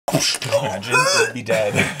Imagine, we'd be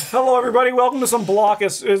dead. Hello, everybody. Welcome to some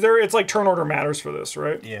BLOKUS. It's like turn order matters for this,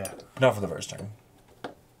 right? Yeah. Not for the first turn.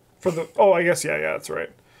 Oh, I guess, yeah, that's right.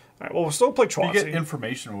 All right, well, we'll still play Chwatsy. You get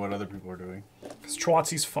information on what other people are doing. Because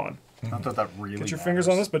Chwatsy's fun. Not that really Get your matters. fingers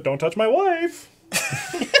on this, but don't touch my wife.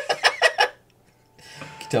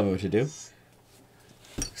 Tell me what to do.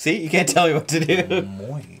 See? You can't tell me what to do.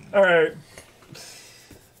 All right.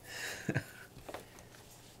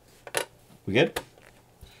 We good?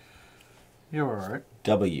 You're alright.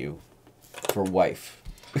 W for wife.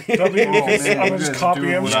 W. man, I'm you just guys copying.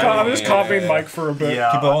 do I'm what just, I I'm do. just copying Mike for a bit.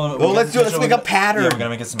 Yeah. Well, let's do it. Let's make a pattern. Yeah, we're gonna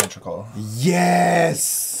make it symmetrical.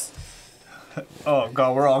 Yes. Oh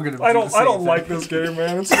god, we're all gonna. I don't like this game,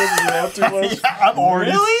 man. It's making me laugh too much. I'm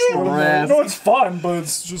already You stressed. know, it's fun, but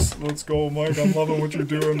it's just, let's go, Mike. I'm loving what you're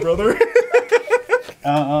doing, brother.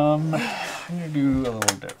 I'm gonna do a little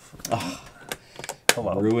different.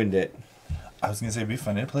 Hello. Ruined it. I was gonna say it'd be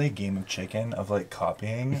fun to play a game of chicken of like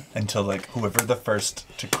copying until like whoever the first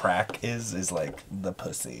to crack is like the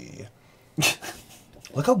pussy.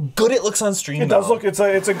 Look how good it looks on stream. It does look. It's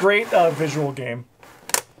a great visual game.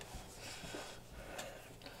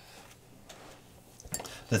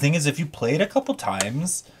 The thing is, if you play it a couple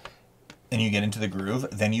times and you get into the groove,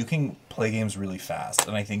 then you can play games really fast,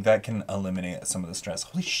 and I think that can eliminate some of the stress.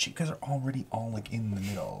 Holy shit, you guys are already all like in the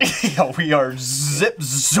middle. Yeah, we are zip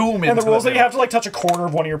zooming. And the rules that you have to like touch a corner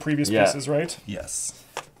of one of your previous pieces, right? Yes.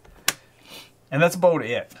 And that's about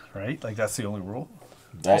it, right? Like that's the only rule.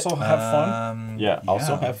 Also have fun. Yeah.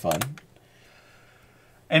 Also have fun.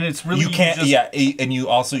 And it's really You can't, and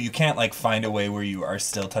you can't like find a way where you are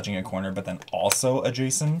still touching a corner, but then also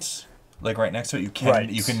adjacent, like right next to it. You can, Right.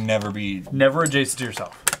 you can never be. never adjacent to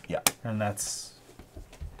yourself. Yeah. And that's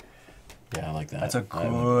Yeah, I like that. a I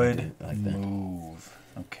good like that. move.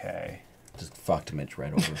 Okay. Just fucked Mitch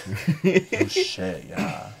right over. Oh shit!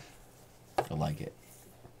 Yeah. I like it.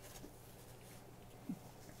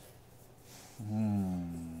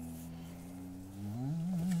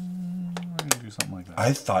 I'm gonna do something like that.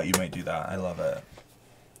 I thought you might do that. I love it.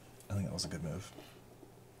 I think that was a good move.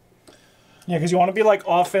 Yeah, because you want to be like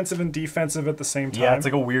offensive and defensive at the same time. Yeah, it's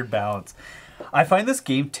like a weird balance. I find this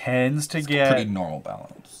game tends to get Pretty normal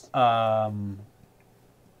balance.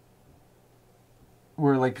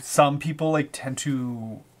 where like some people like tend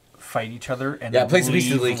to fight each other and Yeah, plays the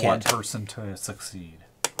piece of the leave league one can't. person to succeed.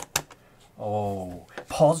 Oh,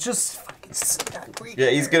 Paul's just fucking stuck. Yeah,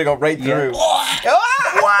 he's gonna go right through.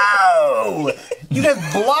 Whoa! You guys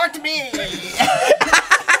blocked me.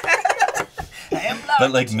 I am blocked.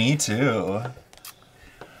 But like me too.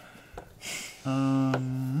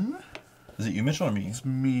 Is it you, Mitchell, or me? It's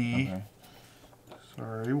me. Okay.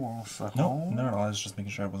 Sorry, 1 second. No. I was just making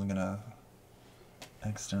sure I wasn't gonna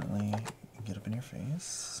accidentally get up in your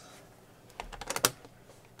face.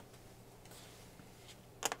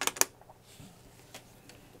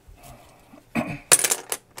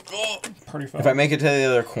 pretty fun. If I make it to the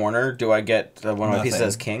other corner, do I get one of my pieces Nothing.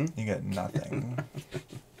 as king? You get nothing.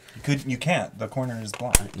 You can't. The corner is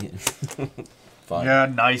blocked. Fine. Yeah,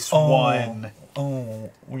 nice one. Oh,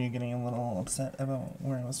 were you getting a little upset about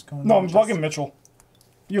where I was going? No, I'm bugging Mitchell.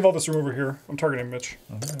 You have all this room over here. I'm targeting Mitch.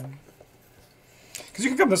 Okay. Because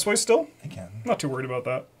you can come this way still. I can. I'm not too worried about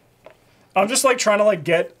that. I'm just like trying to like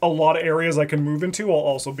get a lot of areas I can move into while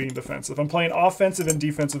also being defensive. I'm playing offensive and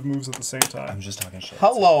defensive moves at the same time. I'm just talking shit.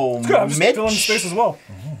 Hello, Good, I'm just Mitch. filling space as well.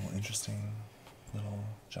 Oh, interesting. Little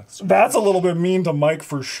juxtaposition. That's a little bit mean to Mike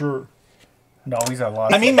for sure. No, he's got a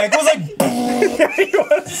lot. I mean, Mike was like.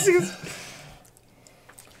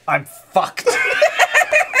 I'm fucked.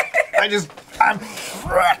 I'm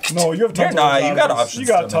wrecked. No, you have tons of Nah, ways you out got of this. options. You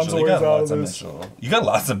got still, tons Mitchell. of You ways got out of lots of this. Mitchell. You got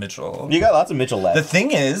lots of Mitchell. You got lots of Mitchell left. The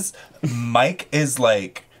thing is, Mike is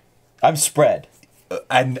like I'm spread.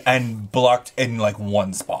 and blocked in like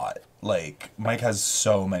one spot. Like Mike has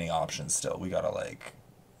so many options still. We gotta like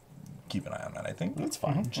keep an eye on that. I think That's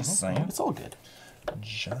fine. Just saying. It's all good.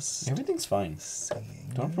 Just Everything's fine.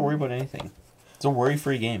 saying. Don't have to worry about anything. It's a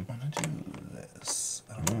worry-free game. I'm gonna do this.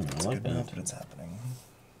 I don't know if it's I a like good move, that. but it's happening.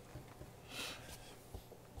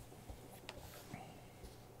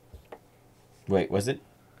 Wait, was it?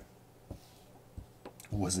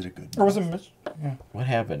 Was it a good move? Or was it Mitch? Yeah. What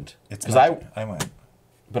happened? It's Because I went.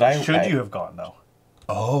 but I Should you have gone though?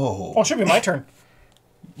 Oh. Oh, it should be my turn.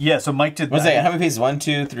 Yeah. So Mike did One that. second. How many pieces? 1,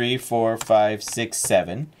 2, 3, 4, 5, 6,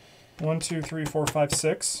 7. 1, 2, 3, 4, 5,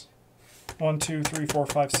 6. 1, 2, 3, 4,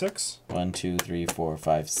 5, 6. 1, 2, 3, 4,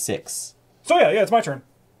 5, 6. So yeah, it's my turn.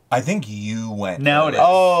 I think you went. Now it is.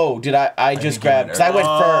 Oh, did I just think you grab? went Because I went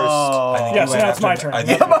first. I think Yeah, you so went now it's after my me. turn. I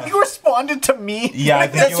think Yeah, Mike responded to me. yeah, I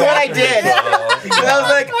think That's you went what I after did. Mitchell. I was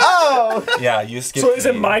like, oh. Yeah, you skipped. So is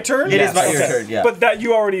it me. my turn? It is Yes. your turn, yeah. But that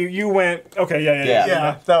you went. Okay, yeah.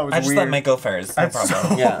 Yeah, that was I just weird. let Mike go first. No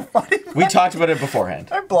problem. Yeah. We talked about it beforehand.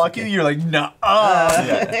 I block you. You're like, nah.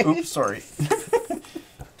 Yeah. Oops, sorry.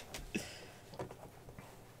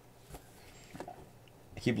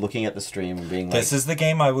 I keep looking at the stream and being like, This is the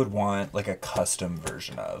game I would want like a custom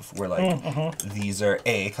version of, where like these are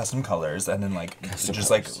custom colors, and then like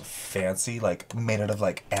just like fancy, like made out of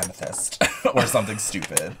like amethyst or something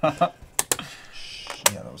stupid.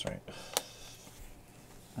 Yeah, that was right.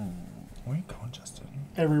 Where are you going, Justin?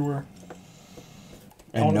 Everywhere.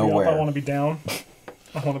 I and want to be nowhere. up. I want to be down.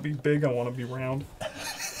 I want to be big. I want to be round.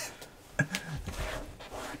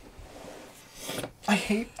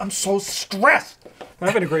 I'm so stressed. I'm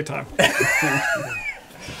having a great time.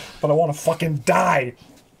 But I want to fucking die.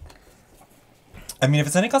 I mean, if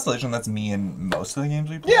it's any consolation, that's me in most of the games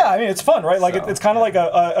we play. Yeah, I mean, it's fun, right? Like, So, it's kind of like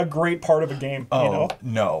a great part of a game, Oh, you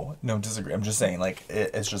know? no, disagree. I'm just saying, like,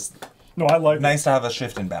 it's just No, I like it. nice to have a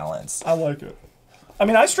shift in balance. I like it. I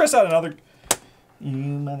mean, I stress out another... You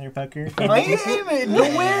motherfucker. I am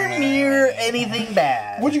nowhere near anything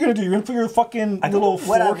bad. What you gonna do? You're gonna put your fucking little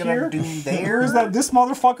what I'm fork gonna here? do there. Or is that this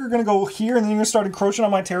motherfucker gonna go here and then you're gonna start encroaching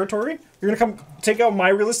on my territory? You're gonna come take out my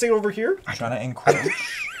real estate over here? I'm trying to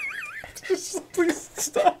encroach. Please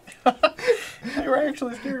stop. You're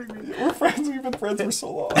actually scaring me. We're friends. We've been friends for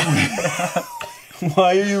so long.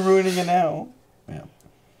 Why are you ruining it now? Yeah.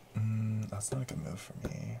 That's not a good move for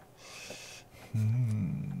me.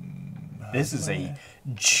 This is a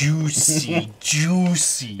juicy.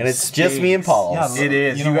 And it's just me and Paul. Yeah, It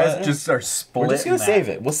is. You You, know guys what? just are split. We're just gonna save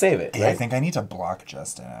it. We'll save it. Yeah, I Right? think I need to block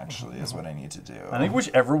Justin, actually, is what I need to do. I think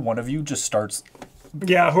whichever one of you just starts.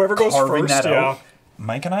 Yeah, whoever goes Carving first, that yeah. out.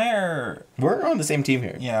 Mike and I are, We're on the same team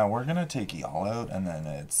here. yeah, we're going to take y'all out, and then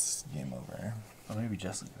it's game over. Or maybe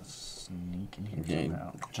Jessica's sneaking here Okay.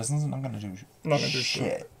 somehow. Justin's not going to do Not gonna do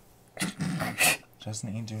shit.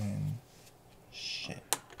 Justin ain't doing shit.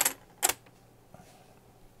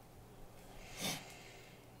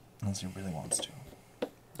 Unless he really wants to.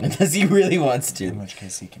 Unless he really wants In to. which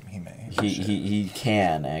case he may. He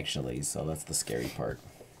can actually, so that's the scary part.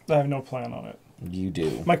 I have no plan on it. You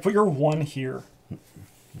do. Mike, put your one here.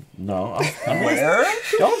 No. I'm Where?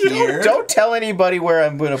 don't tell anybody where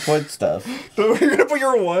I'm gonna put stuff. You're gonna put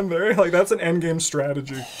your one there? Like, that's an endgame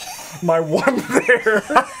strategy. My one there.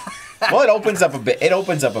 Well, it opens up a bit. It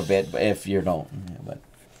opens up a bit, but if you don't. Yeah, but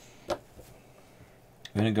I'm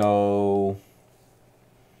gonna go.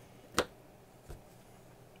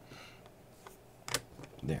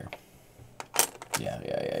 There. Yeah.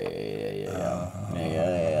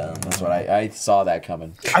 That's what I saw that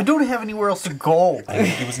coming. I don't have anywhere else to go. I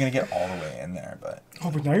think he was going to get all the way in there, but...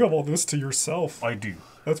 Oh, but now you have all this to yourself. I do.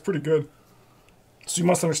 That's pretty good. So you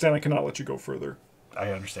must understand I cannot let you go further.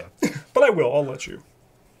 I understand. But I will. I'll let you.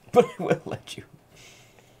 But I will let you.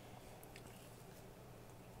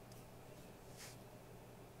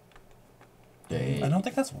 I don't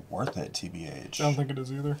think that's worth it, TBH. I don't think it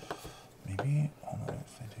is either. Maybe... Hold on,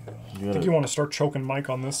 if I do... I think you want to start choking Mike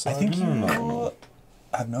on this side. I think you...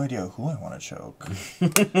 I have no idea who I want to choke.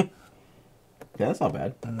 Yeah, that's not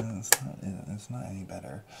bad. It's not any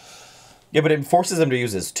better. Yeah, but it forces him to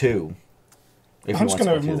use his 2. If he I'm just wants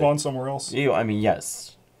going to do move that. on somewhere else. I mean,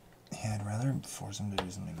 yes. Yeah, I'd rather force him to do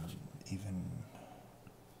something even...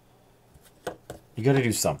 You gotta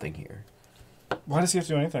do something here. Why does he have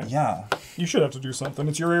to do anything? Yeah. You should have to do something.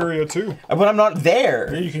 It's your area, too. But I'm not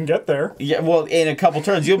there. Yeah, you can get there. Yeah, well, in a couple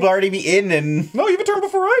turns, you'll already be in and... No, you have a turn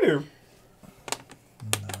before I do.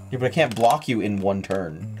 Yeah, but I can't block you in one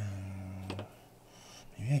turn.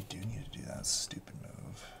 Maybe I do need to do that stupid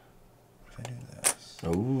move. What if I do this?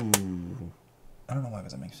 Ooh. I don't know why,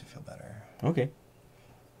 but that makes me feel better. Okay.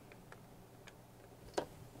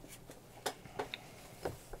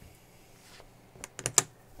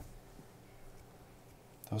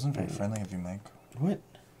 That wasn't very friendly of you, Mike. What?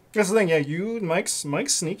 That's the thing, yeah,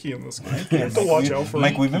 Mike's sneaky in this game. You have to watch out for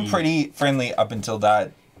Mike, him. we've been pretty friendly up until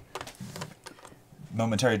that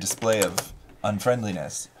momentary display of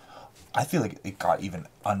unfriendliness. I feel like it got even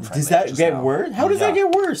unfriendly. Does that just get now. worse? How does that Yeah.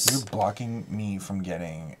 get worse? You're blocking me from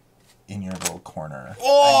getting in your little corner.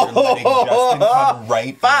 Oh! And you're letting Justin come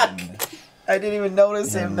right Fuck! in. I didn't even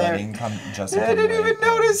notice You're him there. letting Justin I come didn't right even in.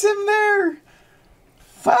 notice him there.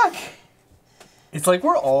 Fuck. It's like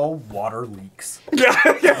we're all water leaks.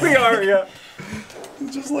 Yeah, we are, yeah.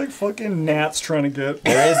 It's just like fucking gnats trying to get...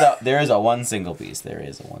 There is a one single piece. There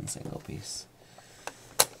is a one single piece.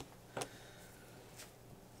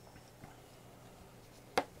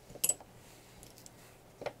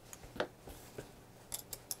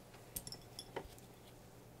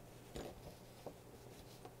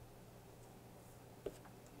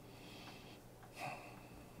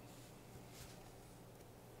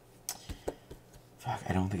 Fuck,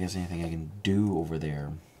 I don't think there's anything I can do over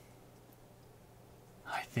there.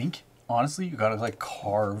 I think, honestly, you gotta like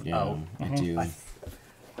carve out. I do.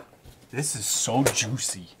 This is so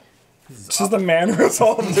juicy. This is the man who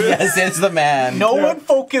resolved it. Yes, it's the man. No one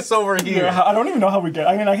focus over here. Yeah, I don't even know how we get.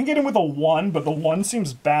 I mean, I can get in with a 1, but the 1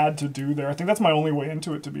 seems bad to do there. I think that's my only way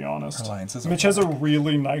into it, to be honest. Alliances Mitch has a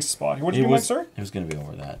really nice spot. What did you do, Mike, sir? It was going to be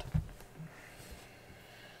over that.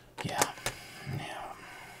 Yeah.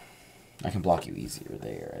 I can block you easier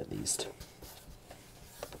there, at least.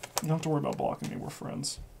 You don't have to worry about blocking me. We're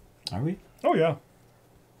friends. Are we? Oh, yeah.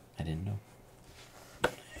 I didn't know.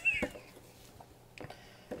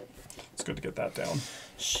 It's good to get that down.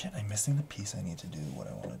 Shit, I'm missing the piece I need to do what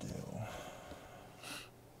I want to do.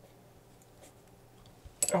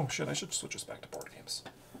 Oh, shit, I should switch us back to board games.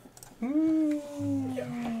 Yeah.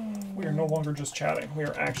 We are no longer just chatting. We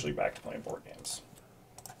are actually back to playing board games.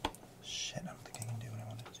 Shit, I don't think I can do what I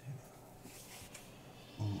want to do.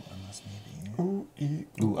 Ooh, unless maybe... Ooh, ee,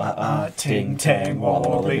 Ooh, ting, tang, walla,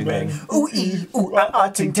 walla, bing, bang. Ooh, ee, ooh,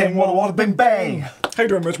 ting, tang, walla, walla, bing, bang. How you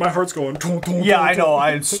doing, Mitch? My heart's going. Yeah, I know.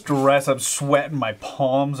 I'm stressed. I'm sweating. My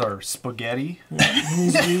palms are spaghetti.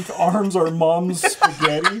 Knees weak, arms are mom's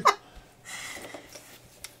spaghetti.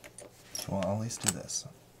 Well, I'll at least do this.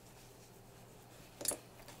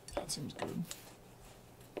 That seems good.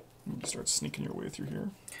 You can start sneaking your way through here.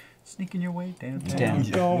 Sneaking your way downtown. Down.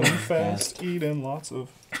 Going fast, eating lots of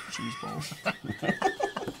cheese balls. I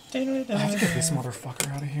have to get this motherfucker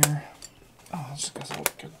out of here. Oh, that's just gonna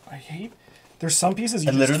look good. I hate. There's some pieces you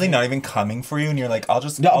And just literally can't- not even coming for you, and you're like, I'll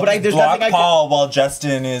just, No, I'll but just there's block nothing I Paul while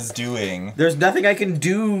Justin is doing. There's nothing I can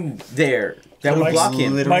do there that would Mike's block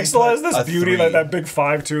him. literally- Mike still has this a beauty, 3. like that big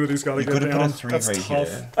 5-2 that he's got to You get could've down. put a 3 That's right tough.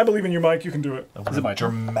 here. I believe in you, Mike. You can do it. Is it my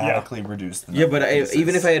turn? Dramatically reduced the Yeah, number but of pieces.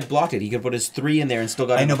 even if I had blocked it, he could put his 3 in there and still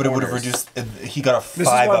got I in know, the but it would have corners. reduced. He got a This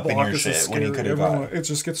 5 is why up in your BLOKUS is shit scary. when he could have Everyone- got. It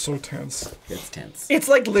just gets so tense. It's tense. It's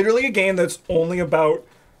like literally a game that's only about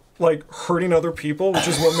like hurting other people, which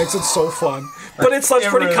is what makes it so fun. But it's such It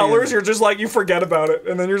pretty really colors, is. you're just like, you forget about it.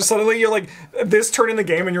 And then you're suddenly, you're like, this turn in the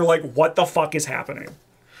game, and you're like, what the fuck is happening?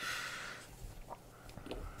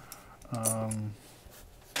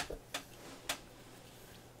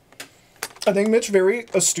 I think Mitch very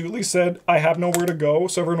astutely said, I have nowhere to go.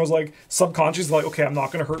 So everyone was like, subconsciously like, okay, I'm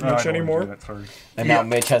not going to hurt No, I Mitch don't wanna do anymore. that, sorry. And now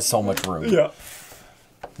Mitch has so much room. Yeah.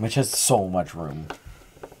 Mitch has so much room.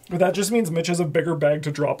 But that just means Mitch has a bigger bag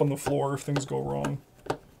to drop on the floor if things go wrong.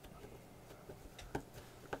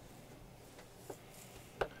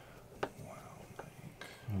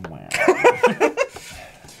 Wow.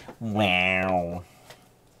 Wow.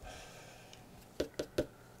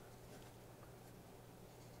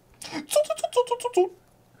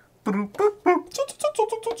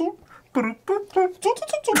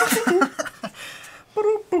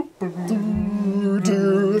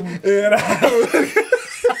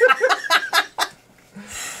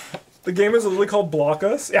 The game is literally called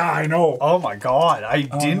BLOKUS. Yeah, I know. Oh my god, I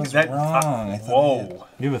I didn't. was That, wrong. I thought whoa.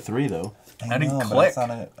 You have a 3 though. I didn't know, but click.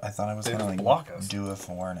 I thought I was It gonna was like block us. do a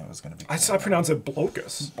 4 and it was gonna be. I pronounce it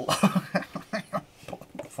BLOKUS.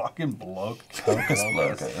 Fucking bloke. Focus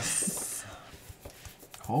Blocus.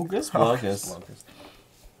 Hocus Pocus.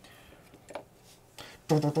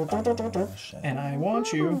 Oh, shit. And I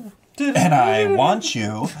want you. And I want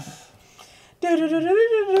you.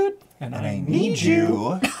 And And I need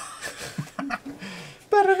you.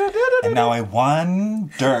 And now I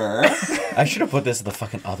wonder. I should have put this the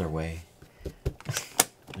fucking other way.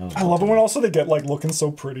 I love it when also they get like looking so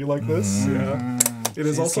pretty like this. Yeah. It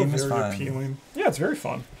is This also game is very fun. appealing. Yeah, it's very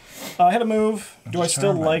fun. I had a move. Do I just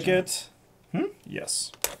still trying to like remind it?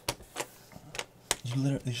 Yes. You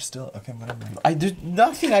literally, you're still okay. Whatever. There's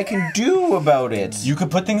nothing I can do about it. You could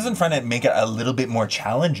put things in front and make it a little bit more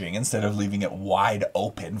challenging instead of leaving it wide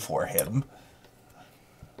open for him.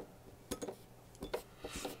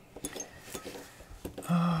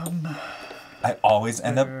 I always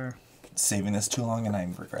end up saving this too long, and I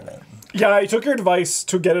regret it. Yeah, I took your advice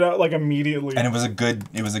to get it out like immediately. And it was a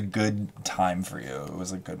good time for you. It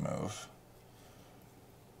was a good move.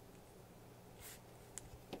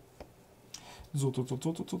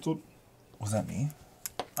 Was that me?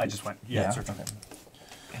 I just went. Yeah, it's your turn. Okay.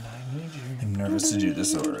 And I need you. I'm nervous to do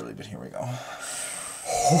this so early, but here we go.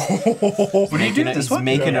 What do you do? This He's one?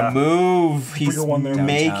 making Yeah. a move. He's your one there.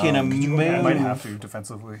 making a Downtown. I move. might have to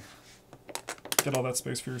defensively. Get all that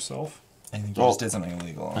space for yourself. I think you just did something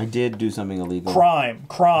illegal. I did do something illegal. Crime.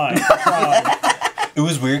 Crime. It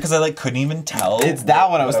was weird because I like couldn't even tell. It's that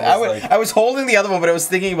one. but I was holding the other one, but I was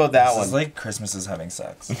thinking about that This one. is like Christmas is having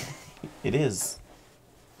sex. It is.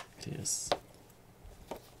 It is.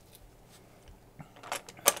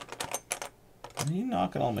 Are you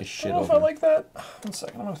knocking all my I shit don't know if over? I like that. 1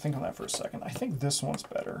 second, I'm gonna think on that for a second. I think this one's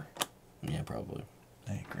better. Yeah, probably.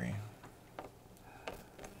 I agree.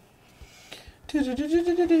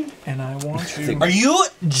 And I want to. Are you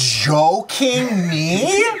joking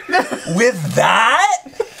me with that?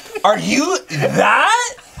 Are you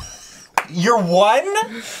that? You're one?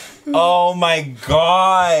 Oh my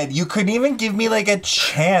god. You couldn't even give me like a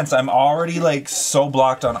chance. I'm already like so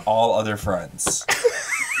blocked on all other fronts.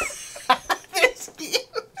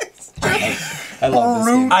 I love this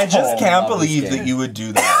game. I just can't love this believe game. that you would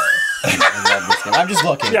do that. I love this game. I'm just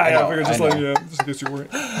looking. Yeah, I yeah, I know, figured just I like, know. yeah, just in case you weren't.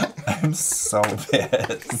 I'm so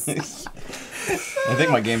pissed. I think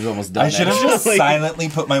my game's almost done. I should have actually. just silently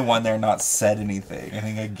put my one there and not said anything. I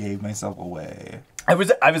think I gave myself away. I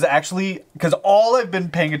was actually, because all I've been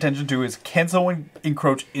paying attention to is can someone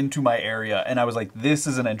encroach into my area, and I was like, this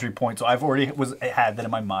is an entry point. So I've already had that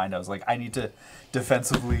in my mind. I was like, I need to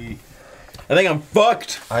defensively. I think I'm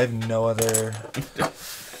fucked. I have no other.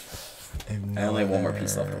 I only have one more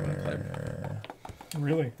piece left. I'm gonna play.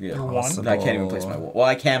 Really? Yeah. You're Awesome. one? I can't even place my one. Well,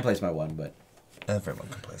 I can place my one, but Everyone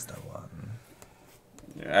can place that one.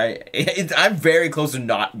 I'm very close to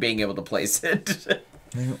not being able to place it.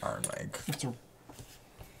 You are, Mike. It's a,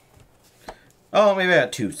 Oh, maybe I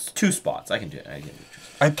got two spots. I can do it. I can do it.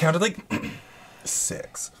 I counted like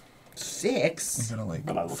 6. 6. I'm gonna like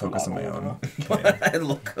But I look focus a on lot my older own. I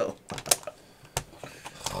look cool.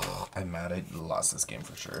 I'm mad I lost this game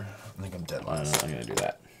for sure. I think I'm dead I'm last. gonna do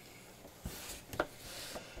that.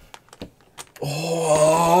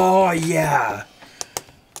 Oh yeah.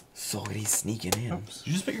 So he's sneaking in. Did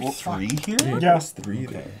you just put your 3 here? yeah. 3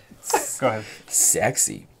 there. Go ahead.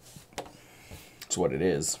 Sexy. That's what it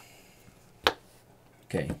is.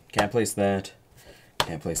 Okay, can't place that.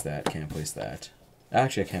 Can't place that. Can't place that.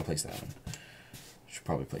 Actually, I can't place that one. Should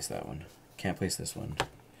probably place that one. Can't place this one.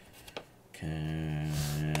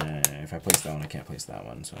 If I place that one, I can't place that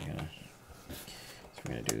one. So I'm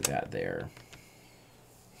gonna do that there.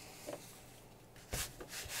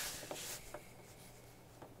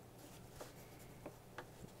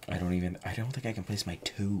 I don't think I can place my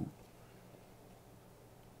 2.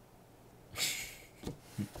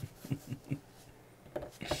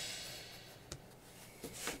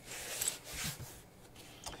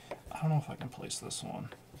 I don't know if I can place this one.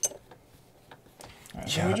 Alright,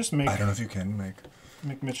 so Yeah, we just make I don't know if you can make.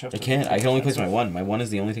 Mitch have I to can't. I take can only place defensive. my 1. My 1 is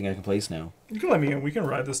the only thing I can place now. You can let me in. We can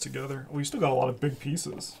ride this together. We still got a lot of big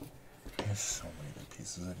pieces. There's so many good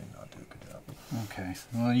pieces. I did not do a good job. Okay.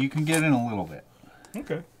 Well, you can get in a little bit.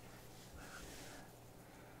 Okay.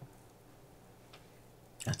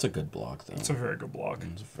 That's a good block, though. It's a very good block.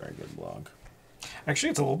 It's a very good block. Actually,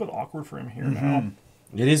 it's a little bit awkward for him here now.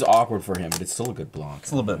 It is awkward for him, but it's still a good block.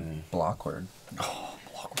 It's a little bit blockward. Oh,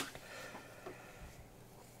 blockward.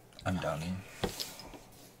 I'm done.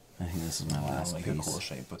 I think this is my last Like piece. a cool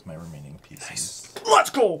shape with my remaining pieces.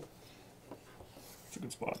 Let's go! It's a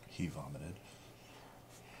good spot. He vomited.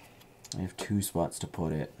 I have 2 spots to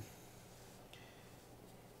put it.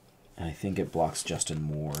 And I think it blocks Justin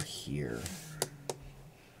more here.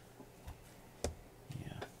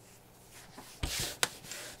 Yeah.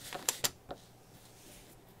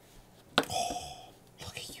 Oh,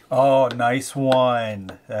 look at you. Oh, nice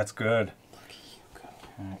one. That's good. Look at you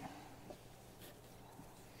go.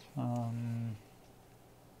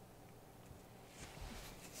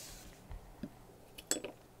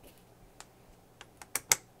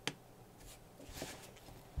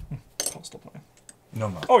 I'll still play. No,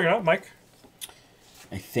 no. Oh, you're not, Mike?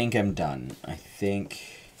 I think I'm done. I think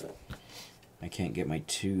I can't get my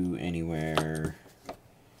 2 anywhere.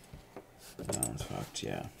 No, it's fucked,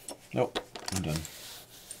 yeah. Nope, I'm done.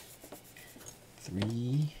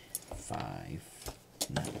 3, 5,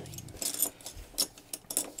 9,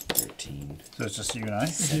 13. So it's just you and I?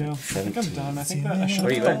 Yeah, I think I'm 17. done. I think that I should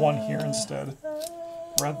Where have you put the at? one here instead,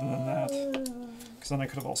 rather than that. Because then I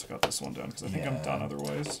could have also got this one done, because I think I'm done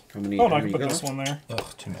otherwise. How many, Oh, no, how I many can put you got this left? one there.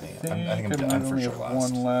 Ugh, too many. I think I'm done for only sure have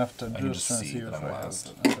last. one left. I'm I can just just trying to see see that if I'm I last.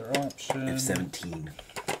 have another option. I have 17.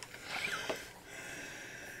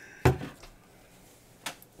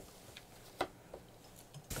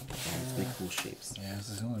 Let's make cool shapes. Yeah, this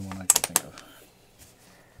is the only one I can think of.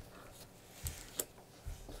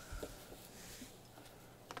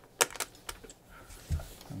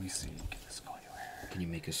 Let me see. Can this go anywhere? Can you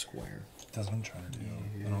make a square? That's what I'm trying to do.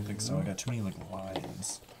 I don't think so. I got too many like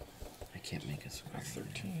lines. I can't make a square.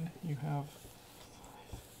 13. You have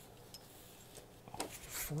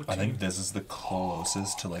 14. I think this is the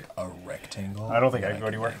closest to like a rectangle. I don't think I that can go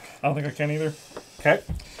anywhere. I don't think I can either. Okay.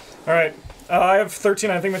 All right. I have 13.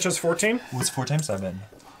 I think Mitch has 14. What's 4 times 7?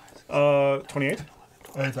 28.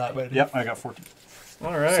 that many. Yep, I got 14.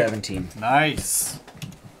 All right. 17. Nice.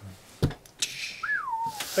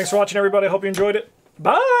 Thanks for watching, everybody. I hope you enjoyed it.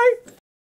 Bye.